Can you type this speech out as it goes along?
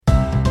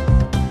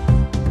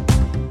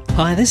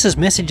Hi, this is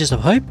Messages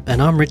of Hope,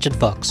 and I'm Richard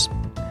Fox.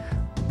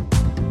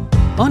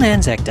 On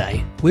Anzac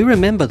Day, we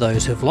remember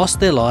those who've lost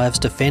their lives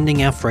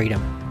defending our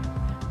freedom,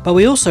 but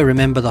we also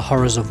remember the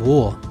horrors of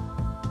war.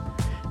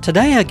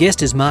 Today our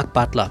guest is Mark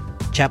Butler,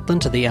 chaplain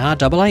to the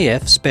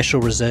RAAF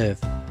Special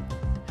Reserve.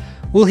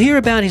 We'll hear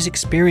about his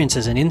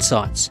experiences and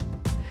insights,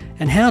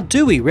 and how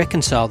do we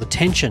reconcile the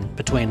tension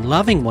between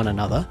loving one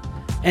another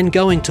and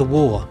going to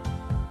war?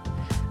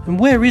 And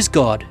where is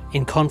God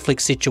in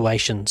conflict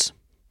situations?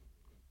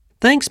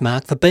 Thanks,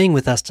 Mark, for being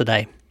with us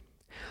today.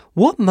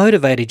 What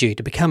motivated you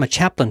to become a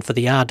chaplain for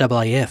the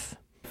RAAF?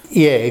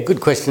 Yeah, good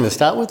question to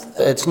start with.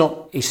 It's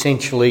not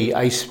essentially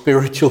a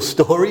spiritual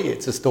story,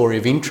 it's a story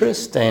of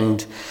interest,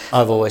 and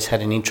I've always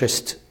had an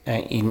interest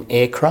in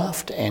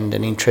aircraft and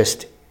an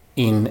interest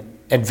in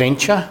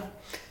adventure,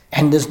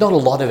 and there's not a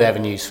lot of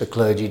avenues for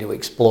clergy to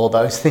explore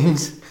those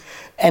things.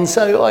 And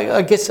so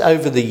I guess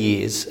over the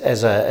years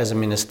as a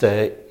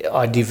minister,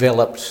 I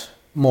developed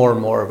more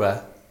and more of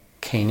a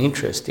keen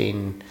interest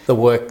in the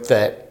work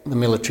that the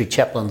military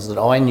chaplains that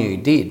I knew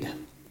did.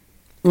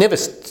 Never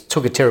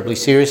took it terribly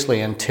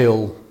seriously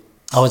until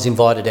I was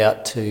invited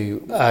out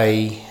to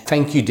a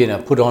thank you dinner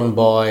put on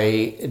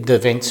by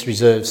Defence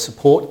Reserve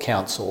Support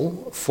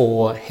Council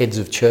for heads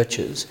of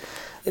churches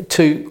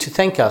to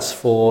thank us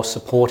for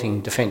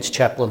supporting defence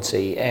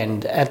chaplaincy,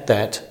 and at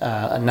that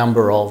a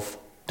number of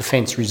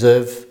Defence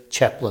Reserve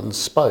chaplains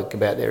spoke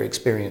about their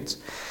experience.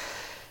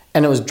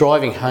 And it was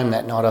driving home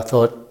that night I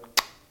thought,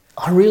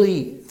 I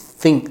really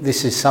think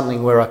this is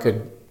something where I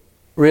could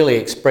really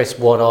express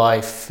what I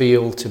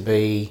feel to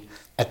be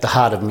at the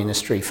heart of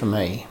ministry for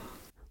me.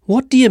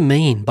 What do you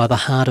mean by the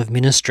heart of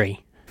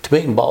ministry? To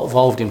be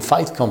involved in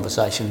faith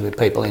conversations with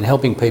people, in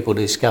helping people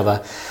to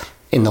discover,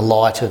 in the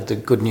light of the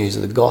good news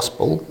of the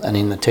gospel and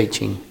in the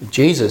teaching of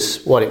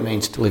Jesus, what it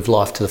means to live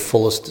life to the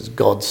fullest as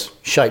God's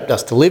shaped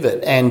us to live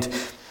it. And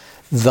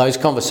those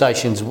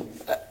conversations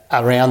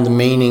around the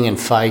meaning and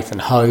faith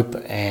and hope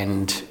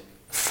and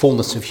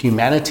fullness of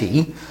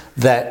humanity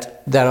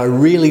that I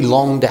really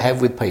long to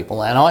have with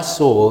people. And I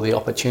saw the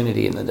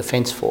opportunity in the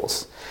Defence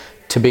Force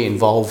to be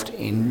involved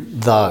in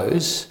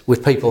those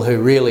with people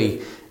who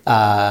really,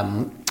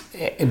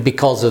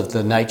 because of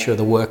the nature of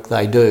the work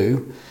they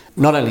do,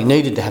 not only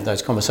needed to have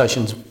those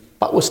conversations,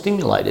 but were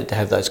stimulated to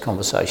have those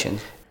conversations.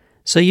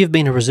 So you've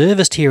been a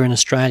reservist here in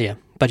Australia,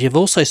 but you've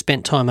also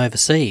spent time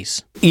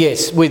overseas.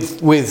 Yes, with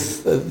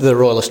the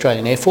Royal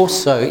Australian Air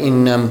Force. So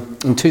in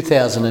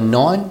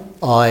 2009,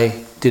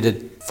 I did a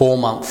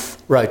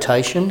 4-month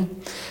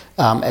rotation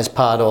as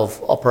part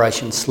of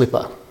Operation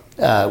Slipper,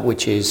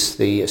 which is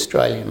the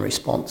Australian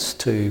response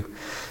to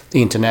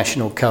the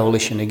international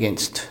coalition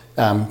against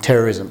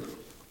terrorism.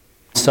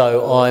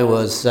 So I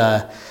was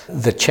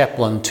the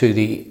chaplain to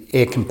the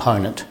air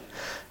component,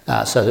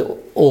 so that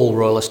all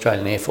Royal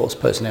Australian Air Force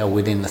personnel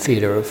within the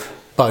theatre of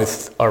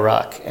both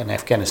Iraq and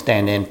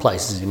Afghanistan and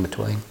places in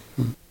between.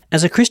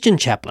 As a Christian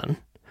chaplain,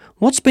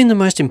 what's been the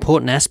most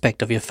important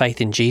aspect of your faith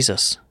in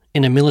Jesus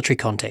in a military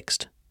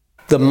context?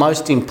 The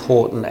most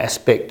important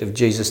aspect of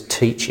Jesus'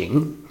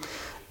 teaching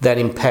that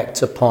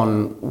impacts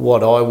upon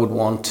what I would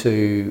want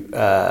to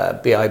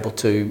be able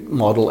to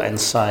model and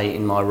say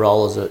in my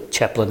role as a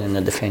chaplain in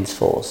the Defence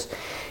Force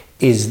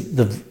is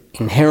the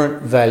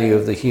inherent value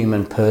of the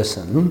human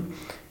person.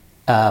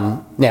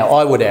 Now,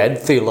 I would add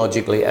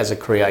theologically as a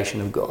creation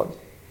of God,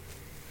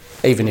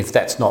 even if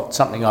that's not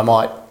something I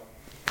might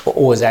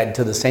always add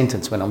to the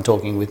sentence when I'm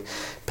talking with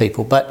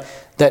people, but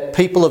that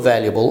people are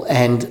valuable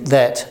and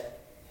that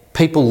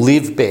people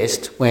live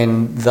best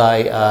when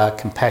they are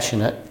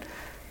compassionate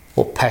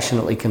or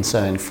passionately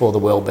concerned for the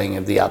well-being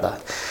of the other.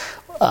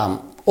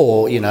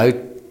 Or,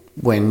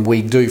 when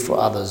we do for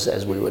others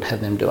as we would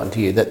have them do unto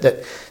you.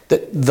 That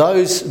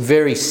those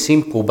very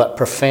simple but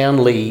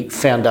profoundly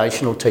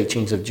foundational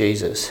teachings of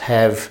Jesus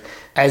have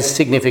as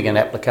significant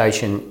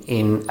application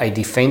in a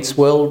defence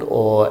world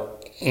or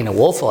in a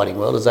warfighting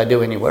world as they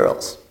do anywhere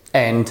else.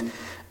 And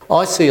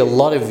I see a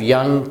lot of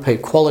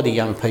quality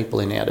young people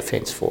in our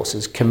Defence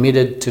Forces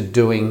committed to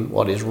doing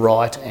what is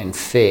right and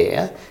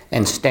fair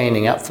and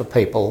standing up for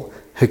people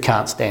who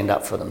can't stand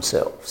up for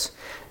themselves,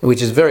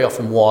 which is very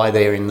often why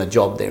they're in the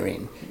job they're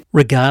in.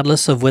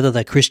 Regardless of whether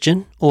they're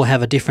Christian or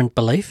have a different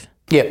belief?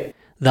 Yep.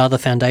 They're the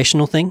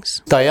foundational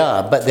things? They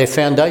are, but they're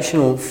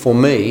foundational for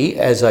me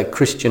as a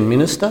Christian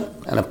minister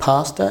and a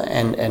pastor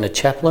and a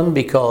chaplain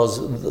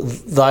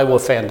because they were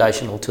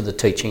foundational to the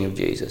teaching of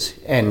Jesus.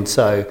 And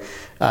so,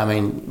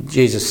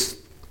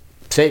 Jesus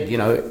said,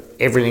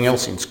 everything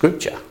else in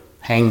Scripture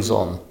hangs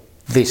on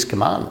this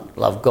commandment.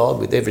 Love God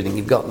with everything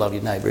you've got, love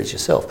your neighbour as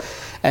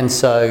yourself. And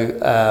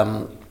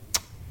so,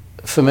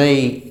 for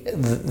me,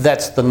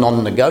 that's the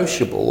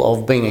non-negotiable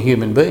of being a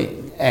human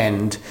being.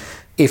 And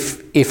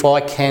if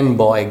I can,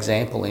 by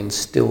example,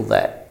 instill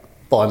that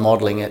by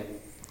modelling it,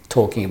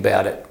 talking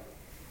about it,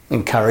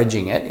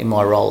 encouraging it in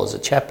my role as a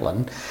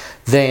chaplain,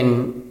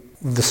 then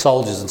the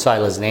soldiers and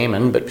sailors and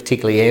airmen, but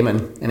particularly airmen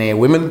and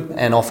airwomen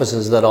and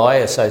officers that I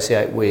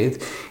associate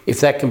with,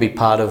 if that can be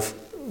part of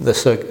the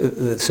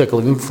circle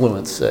of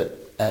influence that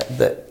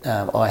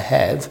I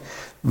have,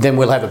 then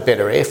we'll have a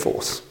better Air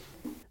Force.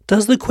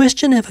 Does the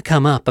question ever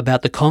come up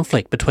about the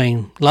conflict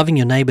between loving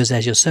your neighbours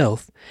as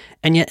yourself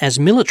and yet as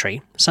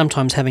military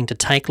sometimes having to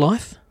take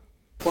life?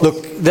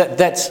 Look,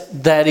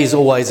 that is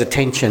always a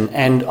tension,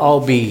 and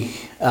I'll be...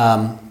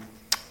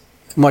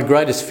 my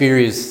greatest fear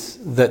is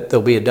that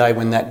there'll be a day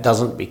when that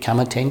doesn't become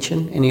a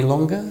tension any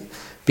longer,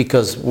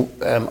 because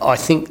I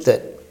think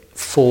that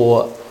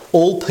for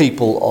all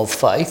people of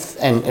faith,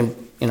 and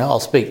I'll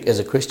speak as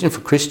a Christian,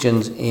 for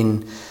Christians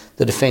in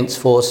the Defence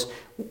Force,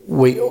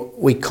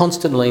 we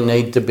constantly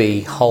need to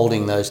be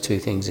holding those two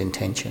things in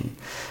tension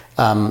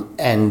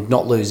and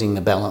not losing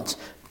the balance.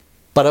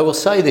 But I will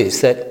say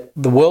this, that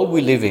the world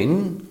we live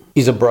in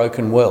is a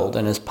broken world,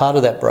 and as part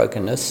of that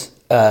brokenness,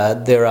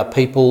 there are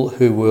people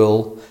who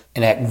will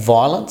enact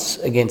violence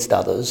against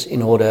others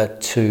in order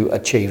to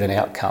achieve an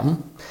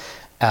outcome.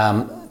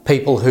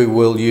 People who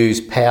will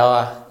use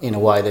power in a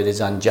way that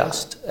is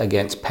unjust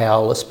against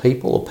powerless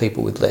people or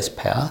people with less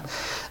power.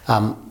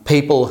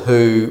 People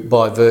who,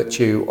 by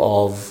virtue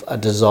of a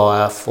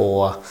desire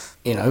for,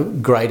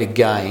 greater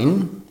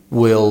gain,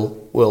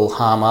 will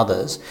harm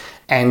others.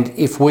 And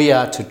if we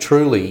are to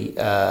truly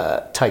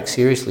take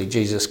seriously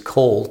Jesus'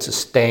 call to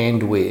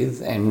stand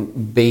with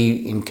and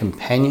be in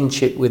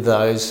companionship with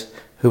those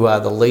who are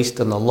the least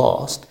and the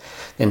lost,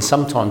 then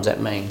sometimes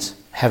that means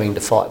having to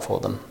fight for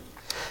them.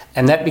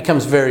 And that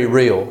becomes very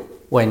real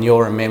when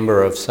you're a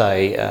member of,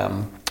 say, a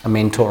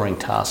mentoring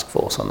task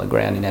force on the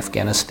ground in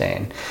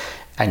Afghanistan,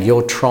 and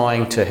you're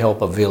trying to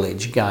help a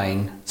village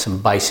gain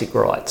some basic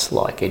rights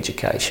like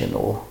education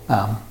or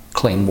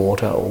clean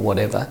water or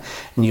whatever,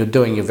 and you're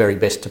doing your very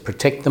best to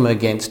protect them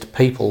against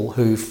people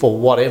who, for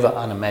whatever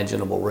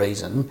unimaginable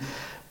reason,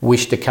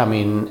 wish to come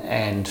in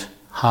and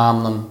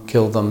harm them,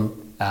 kill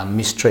them,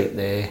 mistreat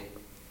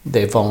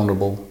their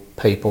vulnerable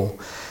people.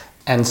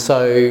 And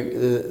so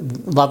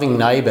loving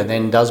neighbour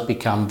then does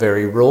become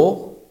very raw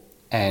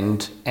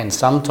and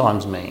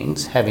sometimes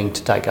means having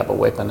to take up a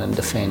weapon and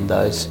defend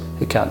those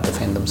who can't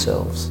defend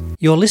themselves.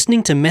 You're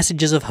listening to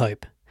Messages of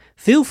Hope.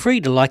 Feel free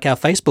to like our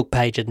Facebook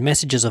page at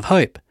Messages of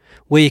Hope,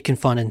 where you can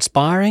find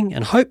inspiring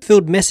and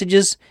hope-filled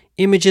messages,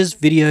 images,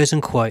 videos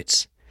and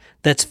quotes.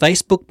 That's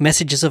Facebook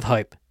Messages of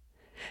Hope.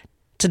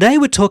 Today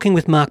we're talking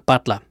with Mark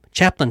Butler,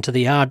 chaplain to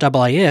the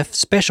RAAF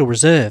Special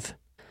Reserve.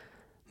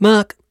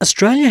 Mark,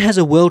 Australia has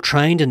a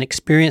well-trained and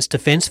experienced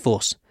defence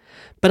force,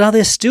 but are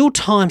there still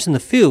times in the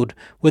field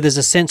where there's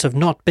a sense of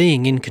not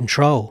being in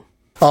control?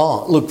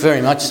 Oh, look,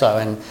 very much so,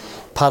 and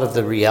part of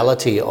the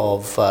reality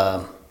of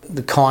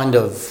the kind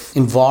of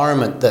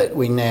environment that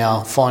we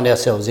now find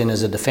ourselves in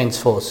as a defence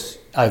force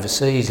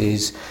overseas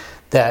is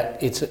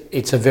that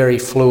it's a very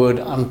fluid,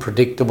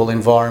 unpredictable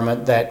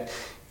environment that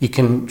you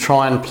can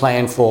try and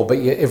plan for, but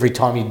every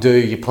time you do,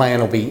 your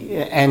plan will be...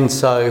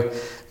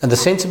 And the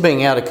sense of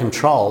being out of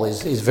control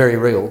is very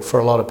real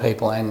for a lot of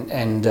people,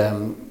 and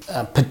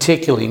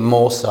particularly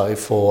more so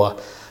for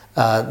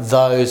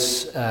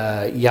those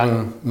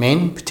young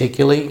men,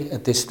 particularly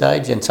at this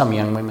stage, and some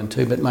young women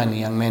too, but mainly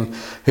young men,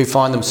 who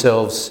find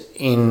themselves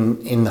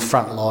in the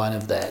front line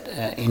of that,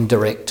 in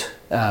direct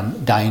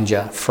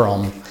danger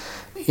from,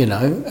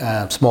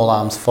 small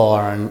arms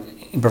fire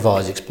and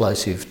improvised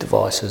explosive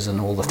devices and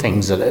all the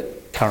things that are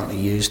currently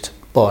used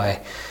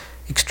by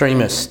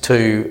extremists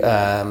to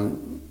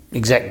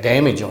exact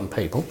damage on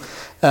people.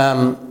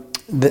 The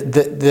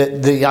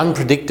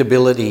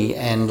unpredictability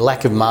and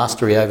lack of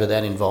mastery over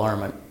that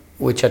environment,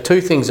 which are two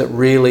things that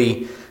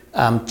really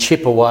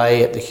chip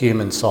away at the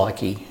human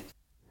psyche.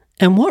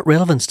 And what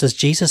relevance does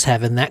Jesus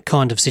have in that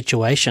kind of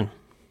situation?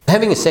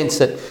 Having a sense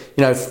that,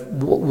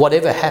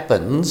 whatever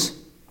happens,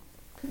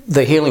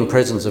 the healing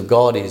presence of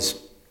God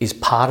is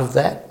part of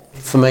that.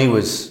 For me,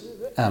 was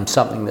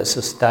something that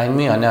sustained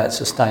me. I know it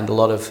sustained a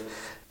lot of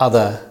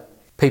other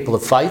people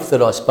of faith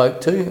that I spoke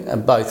to,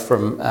 both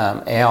from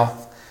our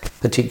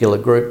particular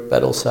group,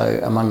 but also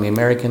among the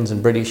Americans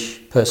and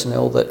British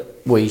personnel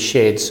that we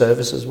shared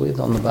services with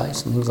on the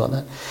base and things like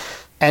that.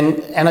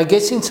 And I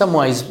guess in some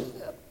ways,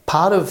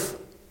 part of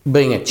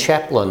being a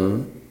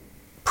chaplain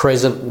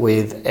present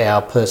with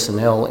our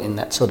personnel in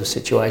that sort of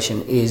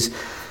situation is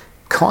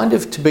kind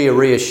of to be a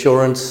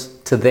reassurance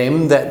to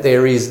them that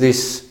there is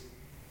this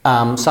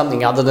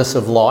something otherness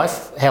of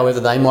life, however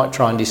they might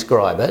try and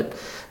describe it,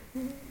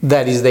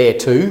 that is there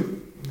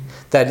too.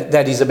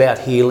 That is about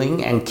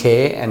healing and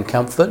care and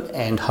comfort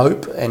and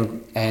hope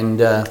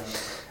and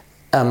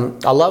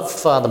I love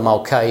Father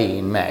Mulcahy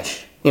in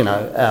MASH,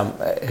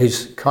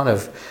 who's kind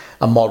of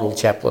a model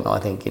chaplain, I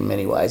think, in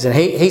many ways. And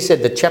he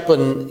said the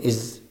chaplain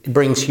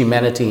brings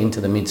humanity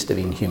into the midst of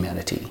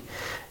inhumanity.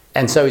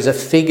 And so he's a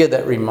figure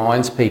that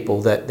reminds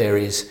people that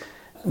there's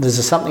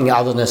something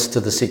otherness to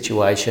the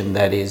situation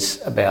that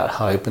is about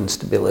hope and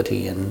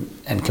stability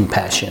and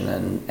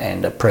compassion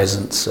and a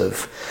presence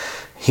of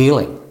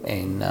healing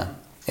in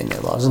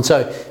their lives. And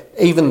so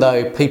even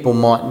though people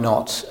might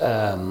not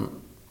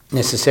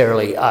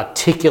necessarily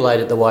articulate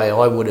it the way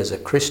I would as a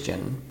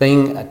Christian,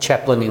 being a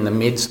chaplain in the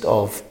midst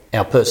of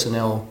our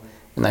personnel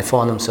and they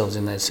find themselves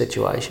in those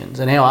situations.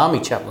 And our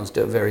army chaplains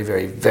do it very,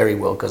 very, very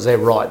well because they're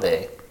right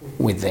there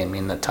with them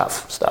in the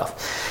tough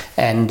stuff.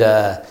 And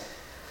the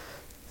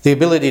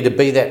ability to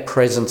be that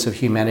presence of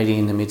humanity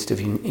in the midst of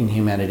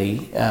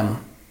inhumanity,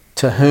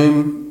 to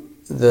whom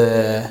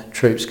the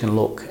troops can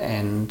look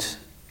and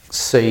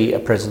see a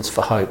presence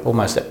for hope,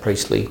 almost that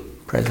priestly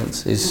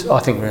presence, is, I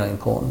think, really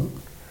important.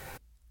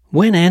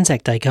 When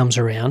Anzac Day comes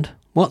around,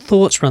 what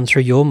thoughts run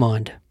through your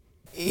mind?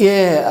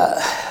 Yeah,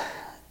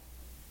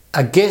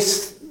 I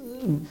guess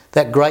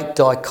that great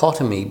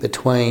dichotomy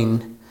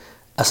between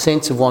a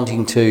sense of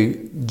wanting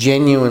to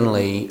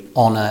genuinely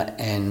honour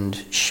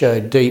and show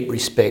deep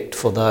respect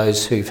for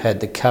those who've had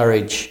the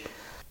courage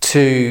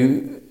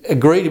to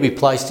agree to be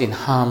placed in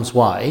harm's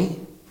way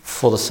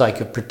for the sake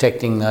of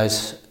protecting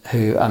those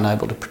who are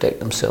unable to protect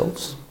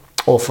themselves,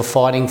 or for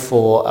fighting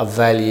for a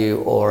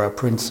value or a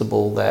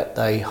principle that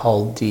they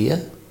hold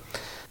dear.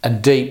 A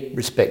deep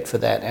respect for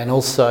that, and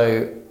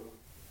also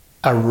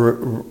a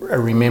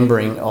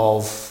remembering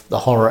of the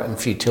horror and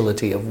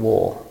futility of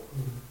war.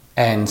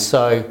 And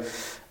so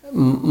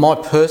my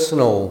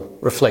personal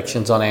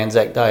reflections on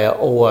Anzac Day are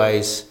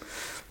always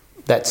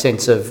that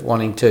sense of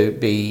wanting to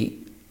be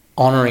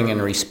honouring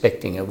and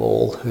respecting of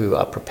all who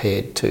are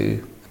prepared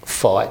to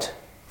fight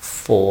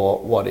for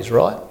what is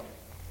right,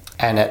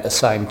 and at the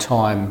same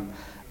time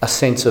a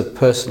sense of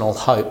personal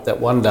hope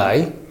that one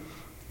day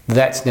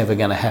that's never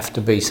going to have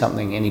to be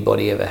something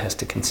anybody ever has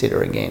to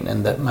consider again,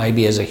 and that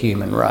maybe as a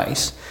human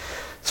race,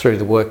 through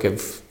the work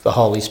of the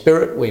Holy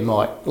Spirit, we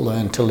might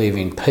learn to live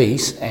in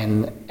peace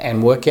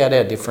and work out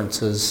our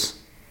differences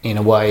in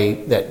a way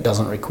that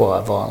doesn't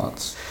require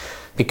violence.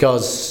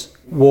 Because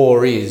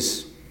war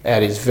is,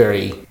 at its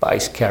very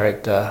base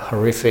character,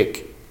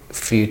 horrific,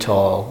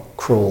 futile,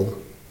 cruel,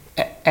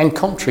 and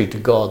contrary to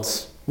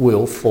God's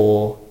will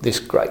for this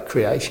great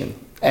creation.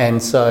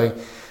 And so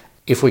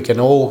if we can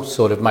all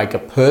sort of make a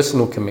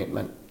personal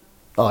commitment,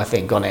 I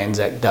think, on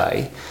Anzac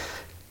Day,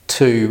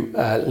 to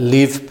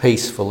live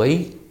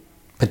peacefully,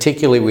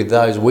 particularly with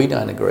those we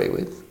don't agree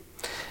with,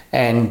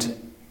 and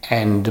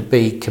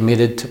be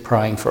committed to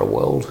praying for a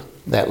world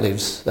that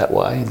lives that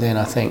way, then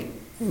I think,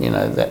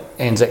 that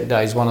Anzac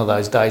Day is one of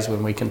those days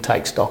when we can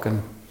take stock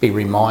and be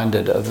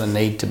reminded of the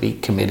need to be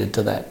committed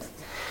to that.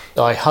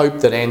 I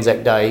hope that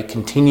Anzac Day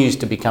continues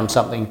to become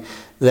something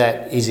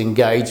that is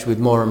engaged with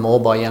more and more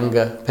by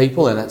younger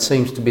people, and it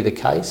seems to be the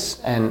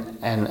case, and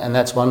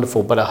that's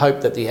wonderful. But I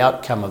hope that the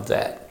outcome of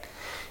that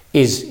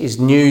is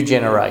new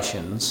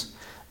generations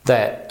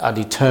that are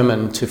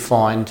determined to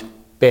find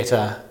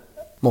better,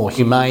 more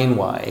humane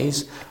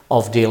ways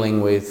of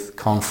dealing with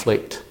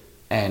conflict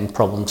and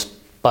problems,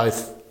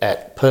 both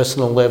at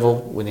personal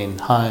level, within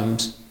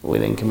homes,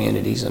 within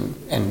communities,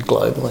 and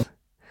globally.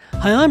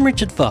 Hi, I'm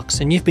Richard Fox,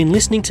 and you've been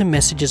listening to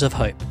Messages of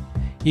Hope.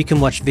 You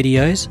can watch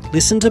videos,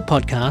 listen to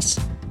podcasts,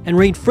 and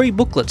read free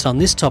booklets on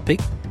this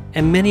topic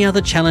and many other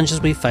challenges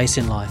we face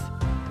in life,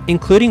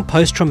 including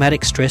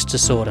post-traumatic stress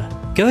disorder.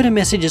 Go to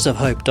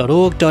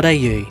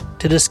messagesofhope.org.au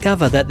to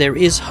discover that there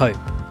is hope.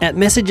 At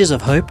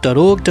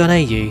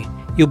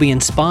messagesofhope.org.au, you'll be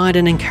inspired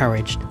and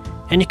encouraged,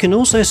 and you can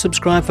also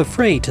subscribe for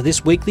free to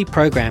this weekly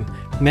program,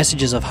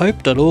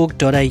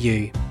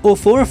 messagesofhope.org.au. Or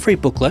for a free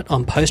booklet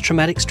on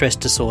post-traumatic stress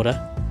disorder,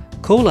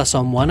 call us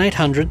on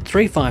 1800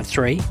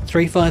 353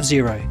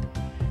 350.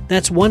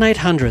 That's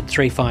 1800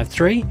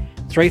 353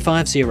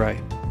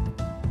 350.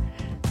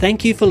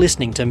 Thank you for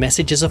listening to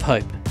Messages of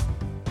Hope.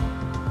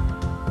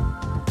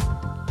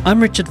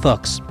 I'm Richard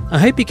Fox. I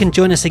hope you can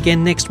join us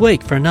again next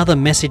week for another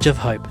Message of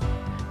Hope.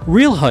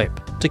 Real hope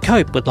to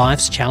cope with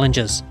life's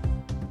challenges.